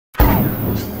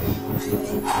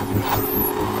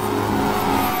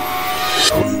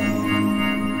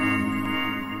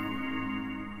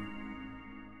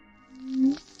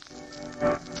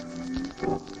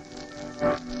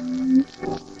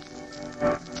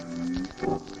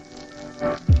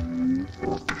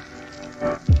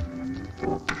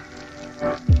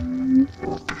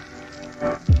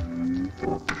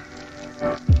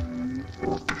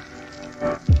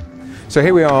So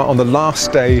here we are on the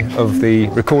last day of the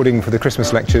recording for the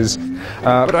Christmas lectures,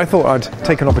 but I thought I'd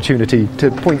take an opportunity to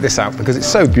point this out because it's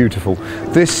so beautiful.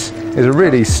 This is a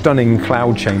really stunning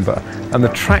cloud chamber, and the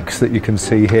tracks that you can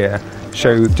see here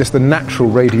show just the natural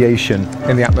radiation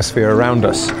in the atmosphere around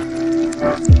us.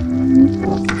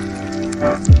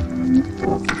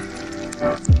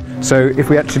 So if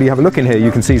we actually have a look in here,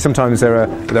 you can see sometimes there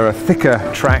are thicker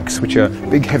tracks, which are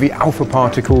big heavy alpha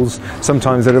particles.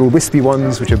 Sometimes there are little wispy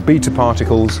ones, which are beta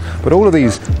particles. But all of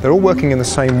these, they're all working in the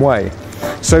same way.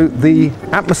 So the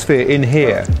atmosphere in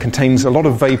here contains a lot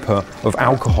of vapor of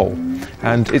alcohol,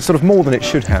 and it's sort of more than it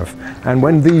should have. And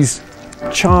when these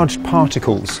charged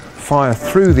particles fire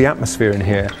through the atmosphere in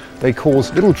here, they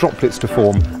cause little droplets to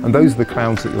form, and those are the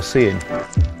clouds that you're seeing.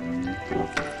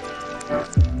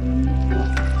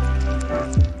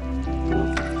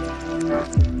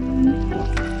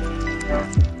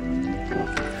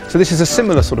 So this is a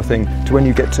similar sort of thing to when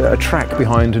you get to a track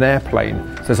behind an airplane.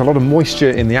 So there's a lot of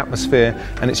moisture in the atmosphere,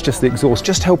 and it's just the exhaust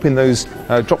just helping those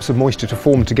drops of moisture to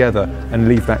form together and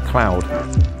leave that cloud.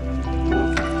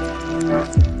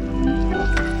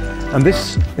 And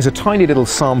this is a tiny little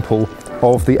sample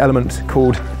of the element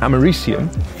called Americium,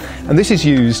 and this is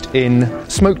used in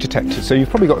smoke detectors. So you've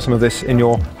probably got some of this in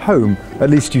your home, at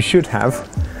least you should have.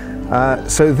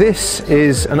 So this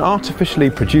is an artificially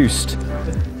produced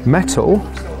metal.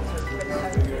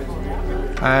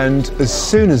 And as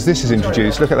soon as this is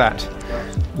introduced, look at that.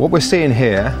 What we're seeing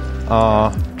here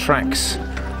are tracks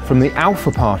from the alpha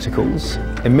particles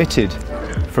emitted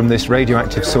from this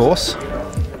radioactive source.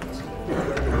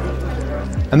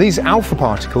 And these alpha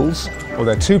particles, well,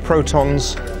 they're 2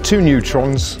 protons, 2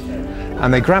 neutrons,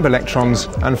 and they grab electrons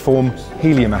and form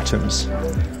helium atoms.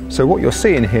 So what you're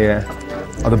seeing here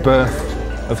are the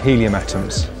birth of helium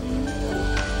atoms.